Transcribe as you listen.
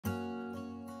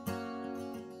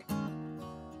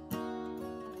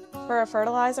For a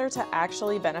fertilizer to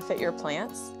actually benefit your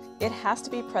plants, it has to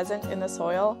be present in the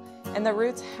soil, and the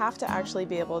roots have to actually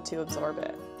be able to absorb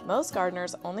it. Most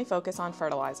gardeners only focus on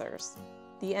fertilizers,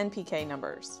 the NPK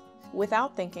numbers,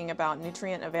 without thinking about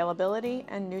nutrient availability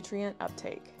and nutrient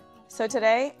uptake. So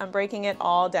today, I'm breaking it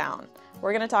all down.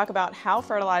 We're going to talk about how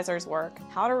fertilizers work,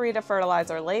 how to read a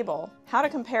fertilizer label, how to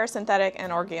compare synthetic and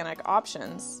organic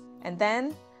options, and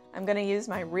then I'm going to use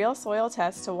my real soil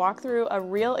test to walk through a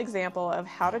real example of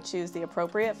how to choose the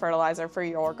appropriate fertilizer for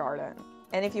your garden.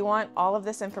 And if you want all of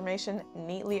this information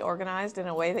neatly organized in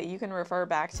a way that you can refer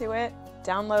back to it,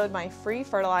 download my free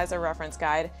fertilizer reference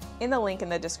guide in the link in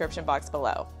the description box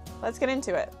below. Let's get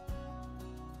into it.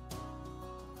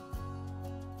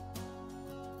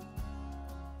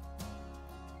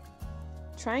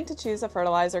 Trying to choose a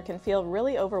fertilizer can feel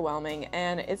really overwhelming,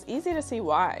 and it's easy to see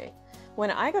why. When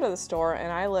I go to the store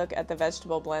and I look at the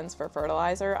vegetable blends for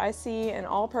fertilizer, I see an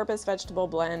all-purpose vegetable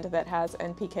blend that has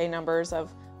NPK numbers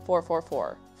of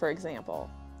 444, for example.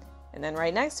 And then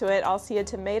right next to it, I'll see a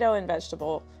tomato and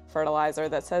vegetable fertilizer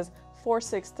that says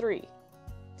 463.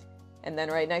 And then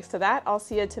right next to that, I'll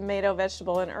see a tomato,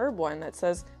 vegetable, and herb one that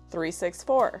says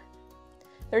 364.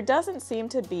 There doesn't seem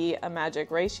to be a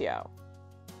magic ratio.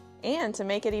 And to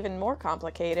make it even more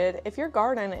complicated, if your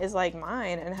garden is like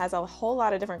mine and has a whole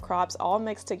lot of different crops all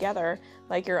mixed together,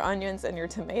 like your onions and your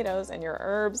tomatoes and your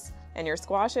herbs and your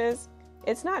squashes,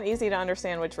 it's not easy to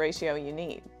understand which ratio you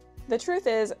need. The truth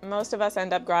is, most of us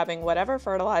end up grabbing whatever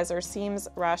fertilizer seems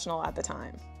rational at the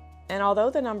time. And although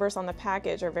the numbers on the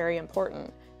package are very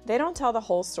important, they don't tell the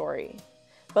whole story.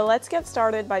 But let's get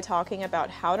started by talking about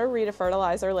how to read a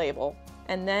fertilizer label,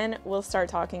 and then we'll start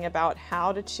talking about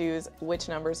how to choose which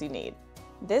numbers you need.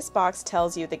 This box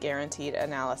tells you the guaranteed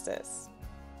analysis.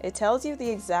 It tells you the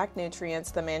exact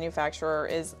nutrients the manufacturer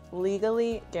is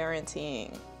legally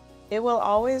guaranteeing. It will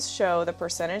always show the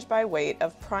percentage by weight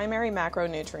of primary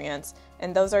macronutrients,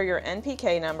 and those are your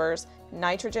NPK numbers,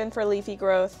 nitrogen for leafy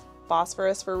growth,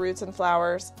 phosphorus for roots and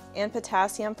flowers, and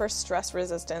potassium for stress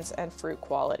resistance and fruit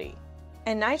quality.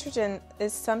 And nitrogen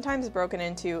is sometimes broken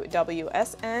into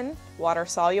WSN,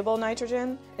 water-soluble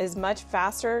nitrogen, is much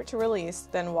faster to release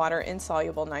than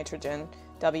water-insoluble nitrogen,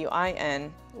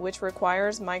 WIN, which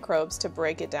requires microbes to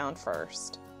break it down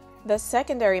first. The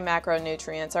secondary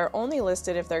macronutrients are only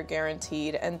listed if they're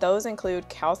guaranteed, and those include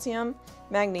calcium,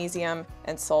 magnesium,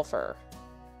 and sulfur.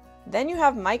 Then you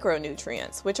have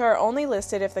micronutrients, which are only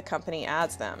listed if the company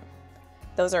adds them.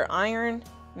 Those are iron,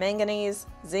 manganese,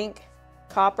 zinc,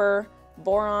 copper,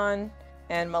 boron,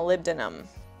 and molybdenum.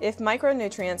 If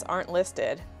micronutrients aren't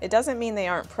listed, it doesn't mean they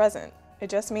aren't present. It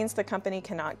just means the company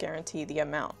cannot guarantee the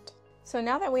amount. So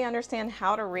now that we understand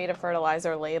how to read a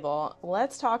fertilizer label,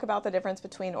 let's talk about the difference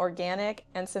between organic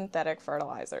and synthetic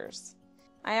fertilizers.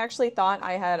 I actually thought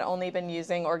I had only been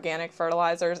using organic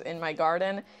fertilizers in my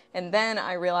garden, and then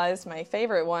I realized my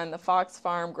favorite one, the Fox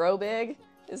Farm Grow Big,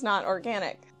 is not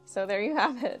organic. So there you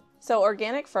have it. So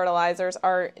organic fertilizers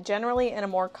are generally in a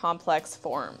more complex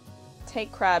form.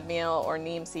 Take crab meal or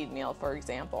neem seed meal, for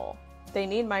example. They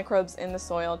need microbes in the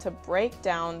soil to break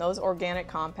down those organic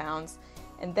compounds,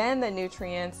 and then the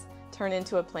nutrients turn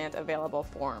into a plant available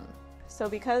form. So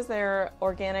because they're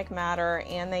organic matter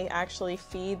and they actually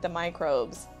feed the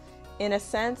microbes, in a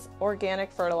sense,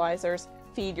 organic fertilizers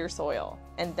feed your soil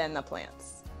and then the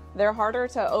plants. They're harder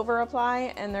to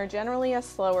over-apply, and they're generally a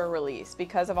slower release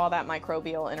because of all that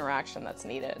microbial interaction that's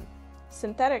needed.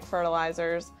 Synthetic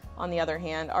fertilizers, on the other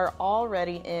hand, are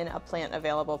already in a plant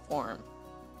available form.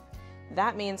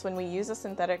 That means when we use a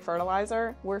synthetic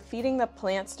fertilizer, we're feeding the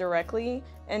plants directly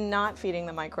and not feeding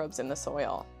the microbes in the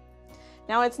soil.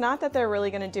 Now, it's not that they're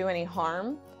really going to do any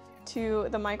harm to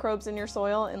the microbes in your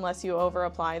soil unless you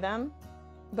over-apply them,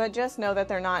 but just know that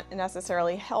they're not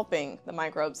necessarily helping the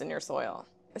microbes in your soil.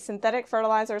 Synthetic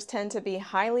fertilizers tend to be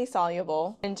highly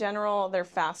soluble. In general, they're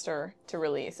faster to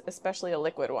release, especially a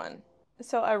liquid one.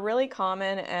 So a really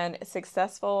common and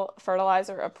successful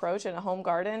fertilizer approach in a home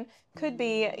garden could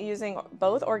be using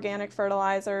both organic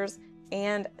fertilizers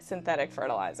and synthetic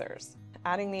fertilizers.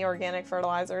 Adding the organic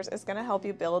fertilizers is going to help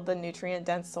you build the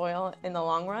nutrient-dense soil in the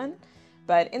long run,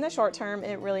 but in the short term,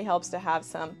 it really helps to have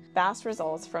some fast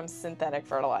results from synthetic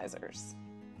fertilizers.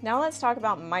 Now let's talk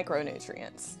about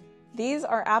micronutrients. These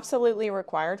are absolutely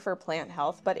required for plant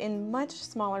health, but in much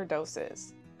smaller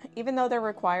doses. Even though they're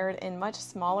required in much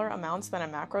smaller amounts than a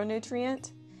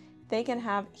macronutrient, they can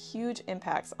have huge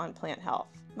impacts on plant health.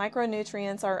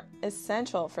 Micronutrients are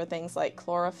essential for things like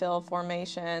chlorophyll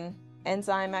formation,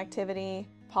 enzyme activity,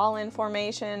 pollen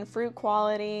formation, fruit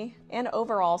quality, and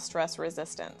overall stress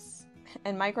resistance.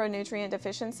 And micronutrient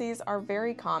deficiencies are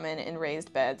very common in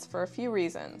raised beds for a few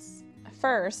reasons.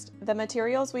 First, the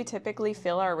materials we typically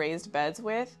fill our raised beds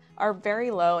with are very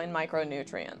low in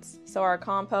micronutrients. So our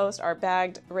compost, our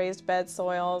bagged raised bed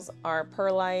soils, our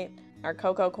perlite, our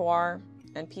coco coir,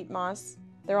 and peat moss,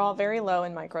 they're all very low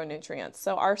in micronutrients.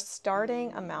 So our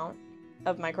starting amount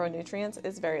of micronutrients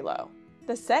is very low.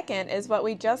 The second is what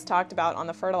we just talked about on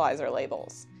the fertilizer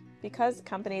labels. Because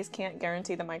companies can't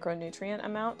guarantee the micronutrient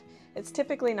amount, it's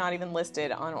typically not even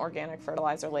listed on organic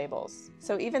fertilizer labels.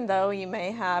 So even though you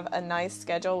may have a nice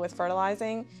schedule with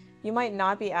fertilizing, you might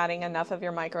not be adding enough of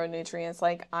your micronutrients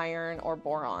like iron or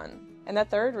boron. And the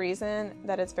third reason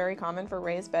that it's very common for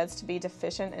raised beds to be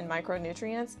deficient in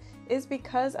micronutrients is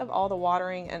because of all the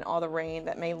watering and all the rain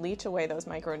that may leach away those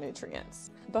micronutrients.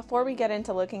 Before we get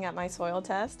into looking at my soil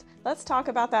test, let's talk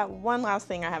about that one last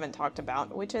thing I haven't talked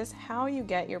about, which is how you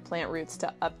get your plant roots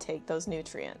to uptake those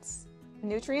nutrients.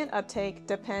 Nutrient uptake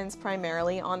depends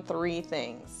primarily on three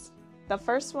things. The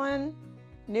first one,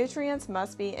 nutrients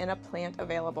must be in a plant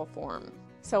available form.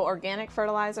 So organic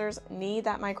fertilizers need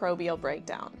that microbial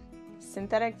breakdown.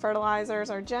 Synthetic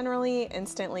fertilizers are generally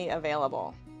instantly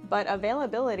available, but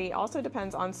availability also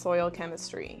depends on soil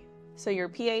chemistry. So your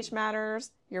pH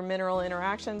matters, your mineral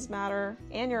interactions matter,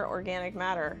 and your organic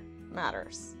matter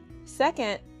matters.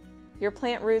 Second, your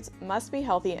plant roots must be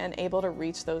healthy and able to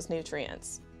reach those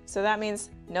nutrients. So that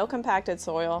means no compacted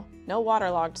soil, no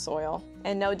waterlogged soil,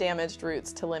 and no damaged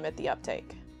roots to limit the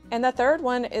uptake. And the third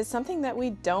one is something that we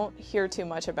don't hear too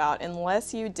much about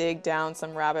unless you dig down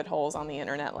some rabbit holes on the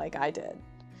internet like I did.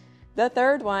 The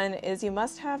third one is you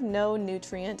must have no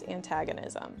nutrient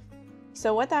antagonism.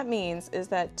 So what that means is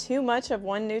that too much of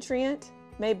one nutrient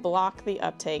may block the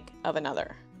uptake of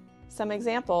another. Some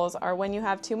examples are when you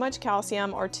have too much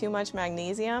calcium or too much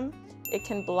magnesium, it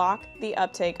can block the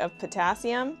uptake of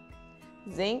potassium,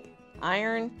 zinc,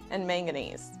 iron, and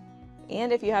manganese.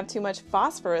 And if you have too much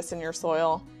phosphorus in your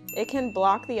soil, it can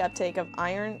block the uptake of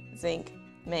iron, zinc,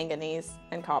 manganese,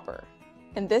 and copper.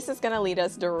 And this is going to lead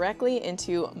us directly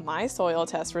into my soil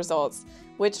test results,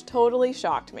 which totally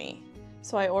shocked me.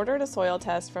 So I ordered a soil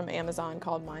test from Amazon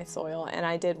called My Soil, and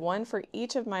I did one for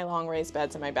each of my long raised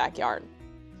beds in my backyard.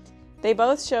 They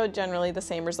both showed generally the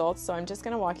same results, so I'm just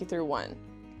going to walk you through one.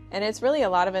 And it's really a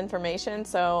lot of information,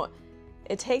 so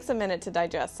it takes a minute to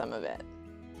digest some of it.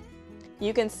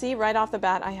 You can see right off the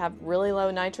bat I have really low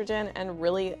nitrogen and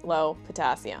really low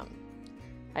potassium.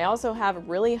 I also have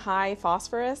really high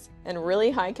phosphorus and really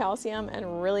high calcium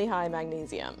and really high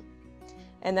magnesium.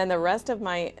 And then the rest of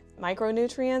my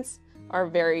micronutrients are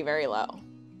very, very low.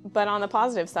 But on the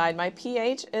positive side, my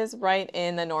pH is right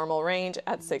in the normal range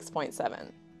at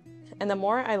 6.7. And the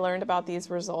more I learned about these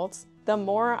results, the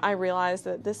more I realized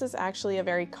that this is actually a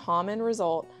very common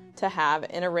result to have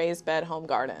in a raised bed home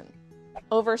garden.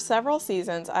 Over several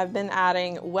seasons, I've been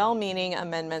adding well-meaning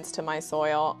amendments to my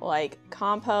soil like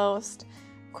compost,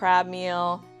 crab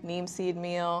meal, neem seed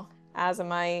meal,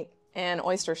 azomite, and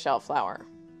oyster shell flour.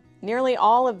 Nearly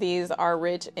all of these are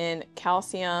rich in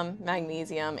calcium,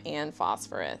 magnesium, and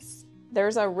phosphorus.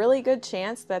 There's a really good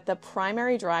chance that the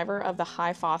primary driver of the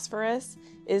high phosphorus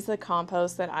is the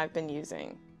compost that I've been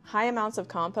using. High amounts of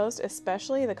compost,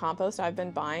 especially the compost I've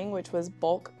been buying, which was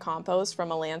bulk compost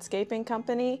from a landscaping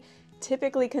company,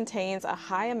 typically contains a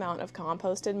high amount of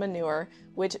composted manure,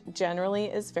 which generally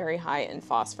is very high in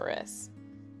phosphorus.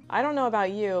 I don't know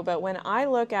about you, but when I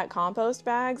look at compost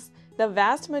bags, the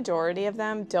vast majority of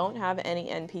them don't have any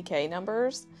NPK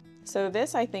numbers, so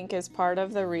this I think is part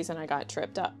of the reason I got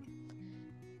tripped up.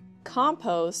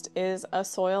 Compost is a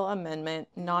soil amendment,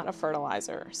 not a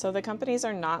fertilizer, so the companies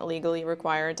are not legally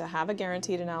required to have a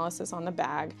guaranteed analysis on the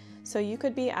bag, so you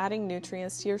could be adding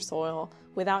nutrients to your soil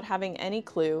without having any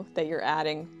clue that you're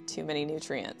adding too many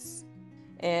nutrients.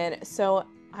 And so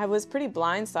I was pretty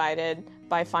blindsided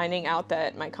by finding out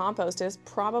that my compost is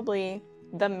probably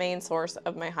the main source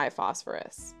of my high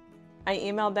phosphorus. I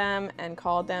emailed them and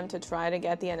called them to try to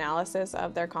get the analysis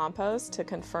of their compost to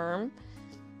confirm,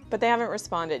 but they haven't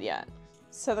responded yet.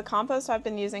 So the compost I've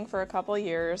been using for a couple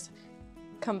years,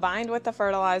 combined with the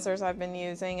fertilizers I've been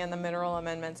using and the mineral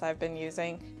amendments I've been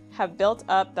using, have built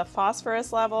up the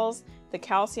phosphorus levels, the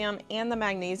calcium, and the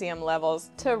magnesium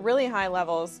levels to really high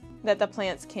levels that the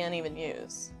plants can't even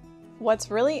use.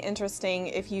 What's really interesting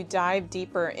if you dive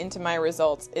deeper into my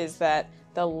results is that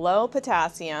the low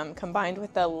potassium combined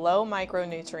with the low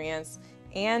micronutrients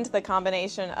and the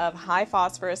combination of high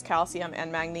phosphorus, calcium,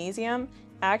 and magnesium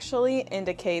actually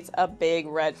indicates a big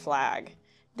red flag.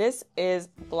 This is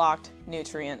blocked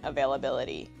nutrient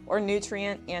availability or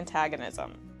nutrient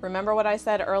antagonism. Remember what I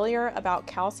said earlier about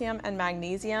calcium and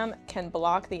magnesium can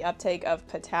block the uptake of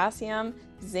potassium,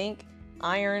 zinc,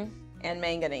 iron, and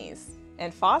manganese.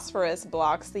 and phosphorus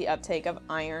blocks the uptake of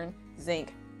iron,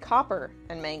 zinc, copper,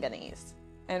 and manganese.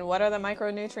 And what are the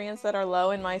micronutrients that are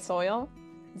low in my soil?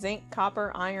 Zinc,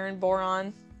 copper, iron,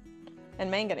 boron,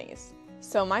 and manganese.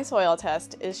 So my soil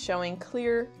test is showing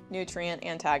clear nutrient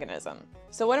antagonism.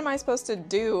 So what am I supposed to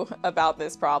do about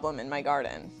this problem in my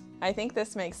garden? I think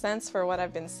this makes sense for what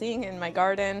I've been seeing in my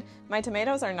garden. My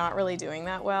tomatoes are not really doing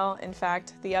that well. In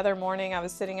fact, the other morning I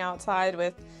was sitting outside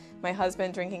with my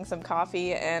husband drinking some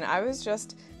coffee, and I was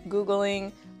just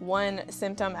Googling one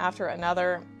symptom after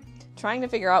another, trying to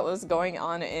figure out what was going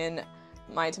on in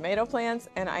my tomato plants,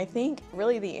 and I think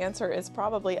really the answer is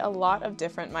probably a lot of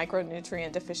different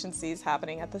micronutrient deficiencies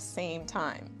happening at the same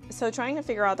time. So trying to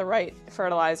figure out the right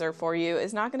fertilizer for you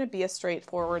is not going to be a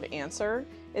straightforward answer.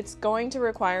 It's going to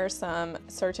require some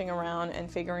searching around and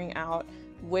figuring out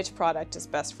which product is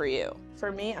best for you.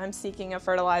 For me, I'm seeking a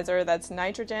fertilizer that's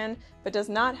nitrogen but does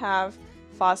not have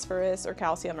phosphorus or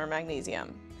calcium or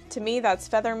magnesium. To me, that's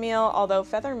feather meal, although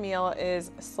feather meal is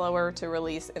slower to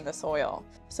release in the soil.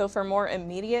 So for more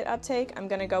immediate uptake, I'm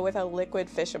going to go with a liquid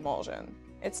fish emulsion.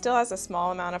 It still has a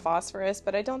small amount of phosphorus,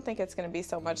 but I don't think it's going to be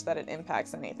so much that it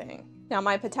impacts anything. Now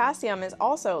my potassium is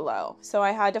also low, so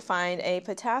I had to find a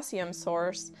potassium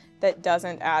source that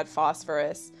doesn't add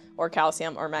phosphorus or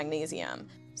calcium or magnesium.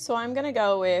 So I'm going to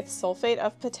go with sulfate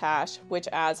of potash, which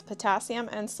adds potassium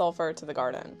and sulfur to the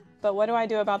garden. But what do I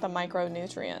do about the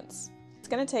micronutrients? It's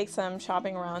going to take some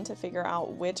shopping around to figure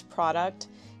out which product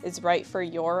is right for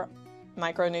your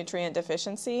micronutrient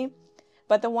deficiency.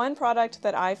 But the one product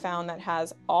that I found that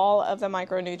has all of the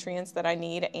micronutrients that I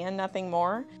need and nothing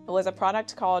more was a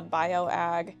product called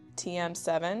BioAg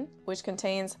TM7, which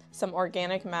contains some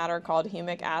organic matter called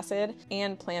humic acid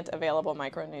and plant available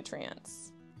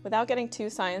micronutrients. Without getting too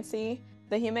sciencey,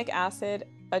 the humic acid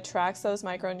attracts those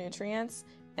micronutrients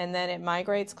and then it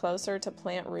migrates closer to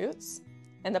plant roots.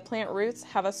 And the plant roots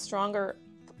have a stronger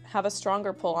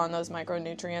pull on those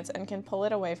micronutrients and can pull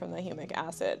it away from the humic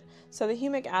acid. So the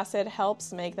humic acid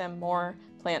helps make them more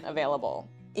plant available.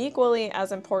 Equally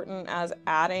as important as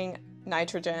adding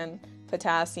nitrogen,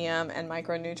 potassium, and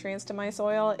micronutrients to my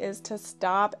soil is to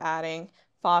stop adding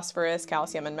phosphorus,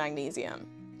 calcium, and magnesium.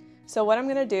 So what I'm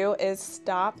going to do is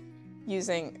stop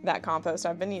using that compost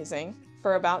I've been using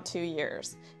for about 2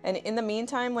 years. And in the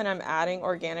meantime, when I'm adding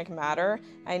organic matter,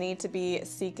 I need to be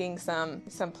seeking some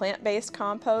plant-based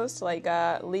compost, like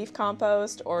leaf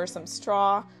compost or some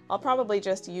straw. I'll probably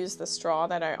just use the straw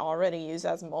that I already use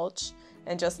as mulch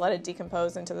and just let it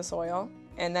decompose into the soil.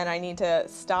 And then I need to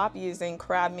stop using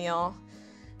crab meal,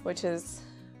 which is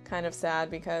kind of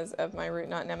sad because of my root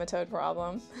knot nematode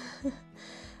problem.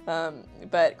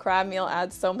 But crab meal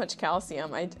adds so much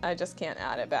calcium, I just can't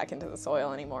add it back into the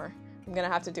soil anymore. I'm going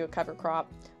to have to do a cover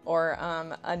crop or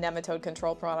a nematode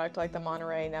control product like the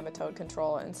Monterey nematode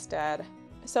control instead.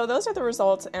 So those are the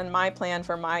results and my plan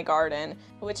for my garden,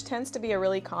 which tends to be a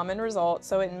really common result,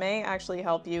 so it may actually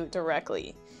help you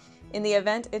directly. In the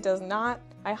event it does not,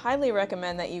 I highly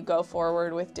recommend that you go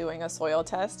forward with doing a soil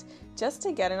test just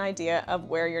to get an idea of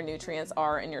where your nutrients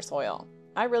are in your soil.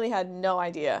 I really had no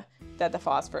idea that the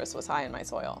phosphorus was high in my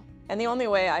soil, and the only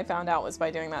way I found out was by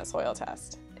doing that soil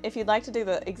test. If you'd like to do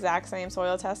the exact same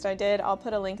soil test I did, I'll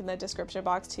put a link in the description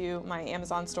box to my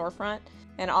Amazon storefront,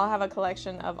 and I'll have a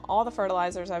collection of all the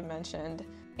fertilizers I've mentioned,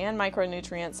 and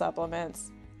micronutrient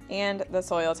supplements, and the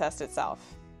soil test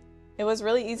itself. It was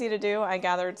really easy to do. I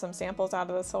gathered some samples out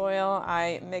of the soil,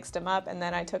 I mixed them up, and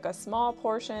then I took a small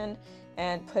portion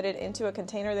and put it into a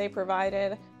container they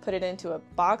provided, put it into a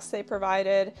box they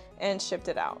provided, and shipped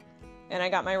it out. And I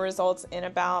got my results in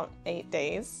about 8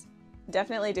 days.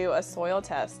 Definitely do a soil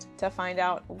test to find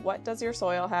out what does your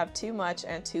soil have too much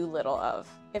and too little of.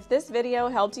 If this video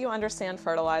helped you understand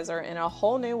fertilizer in a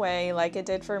whole new way like it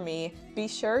did for me, be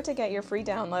sure to get your free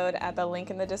download at the link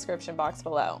in the description box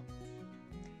below.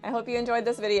 I hope you enjoyed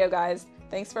this video, guys.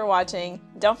 Thanks for watching.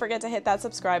 Don't forget to hit that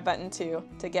subscribe button too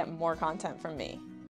to get more content from me.